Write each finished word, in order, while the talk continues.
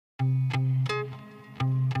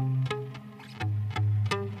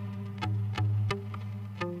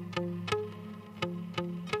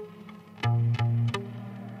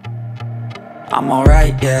I'm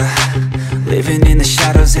alright, yeah. Living in the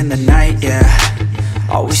shadows in the night, yeah.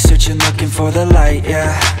 Always searching, looking for the light,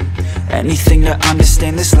 yeah. Anything to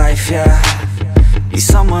understand this life, yeah. Need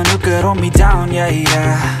someone who could hold me down, yeah,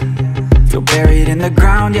 yeah. Feel buried in the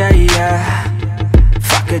ground, yeah, yeah.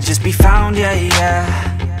 If I could just be found, yeah, yeah.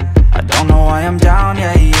 I don't know why I'm down,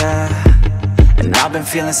 yeah, yeah. And I've been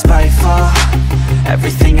feeling spiteful.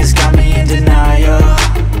 Everything has got me in denial.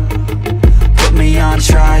 Put me on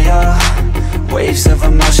trial. Waves of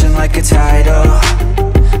emotion like a tidal.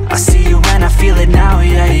 I see you and I feel it now,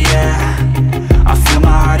 yeah, yeah. I feel my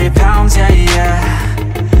heart, it pounds, yeah, yeah.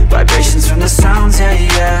 Vibrations from the sounds, yeah,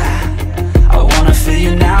 yeah. I wanna feel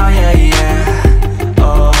you now, yeah, yeah.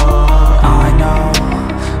 Oh, I know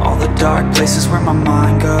all the dark places where my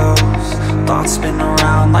mind goes. Thoughts spin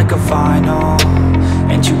around like a vinyl.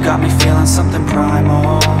 And you got me feeling something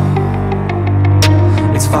primal.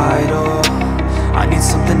 It's vital. I need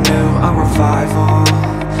something new, a revival.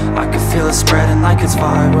 I can feel it spreading like it's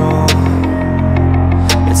viral.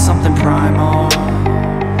 It's something primal.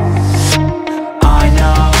 I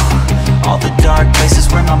know all the dark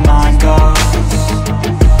places where my mind goes.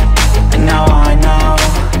 And now I know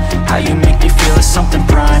how you make me feel it's something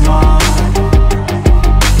primal.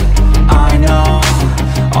 I know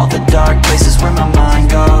all the dark places where my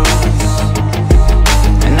mind goes.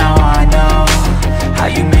 And now I know how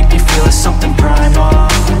you make me feel it's something primal.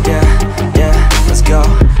 Yeah, yeah, let's go.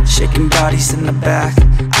 Shaking bodies in the back,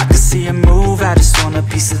 I can see you move, I just want a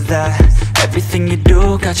piece of that. Everything you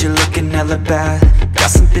do got you looking hella bad. Got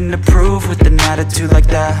something to prove with an attitude like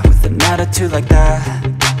that. With an attitude like that.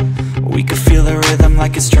 We could feel the rhythm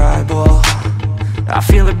like it's tribal. I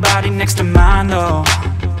feel her body next to mine though.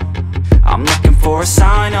 I'm looking for a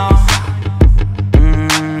sign, oh.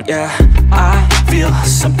 Yeah, I feel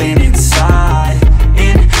something inside.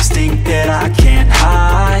 Instinct that I can't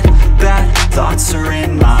hide. Bad thoughts are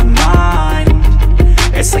in my mind.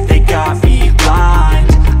 It's like they got me blind.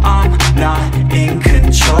 I'm not in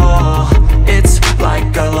control. It's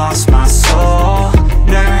like I lost my soul.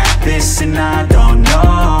 Nervous and I don't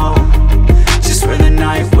know just where the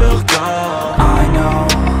night will go. I know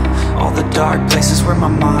all the dark places where my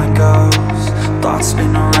mind goes. Thoughts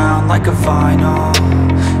spin around like a vinyl.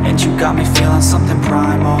 And you got me feeling something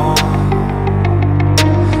primal.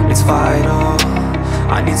 It's vital.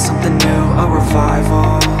 I need something new, a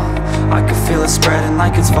revival. I can feel it spreading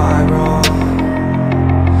like it's viral.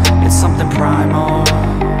 It's something primal.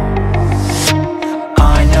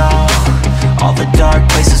 I know all the dark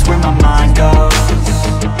places where my mind goes.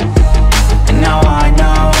 And now I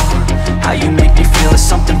know how you make me feel it's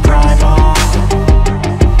something primal.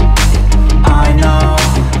 I know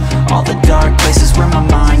all the dark places where my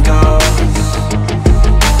mind goes.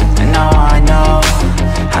 And now I know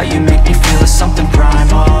how you make me feel it's something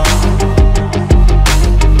primal.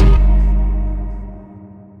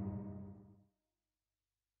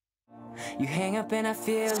 You hang up and I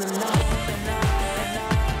feel alone.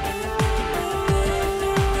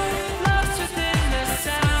 Lost within the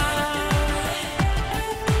sound.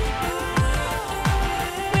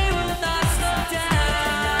 We will not slow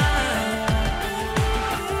down.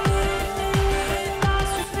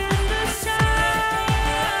 Lost within the sound.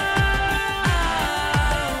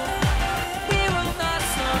 We will not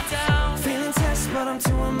slow down. Feeling tense, but I'm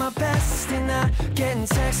doing my best. And not getting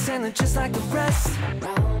text and they're just like the rest.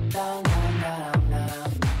 Round, round, round, round.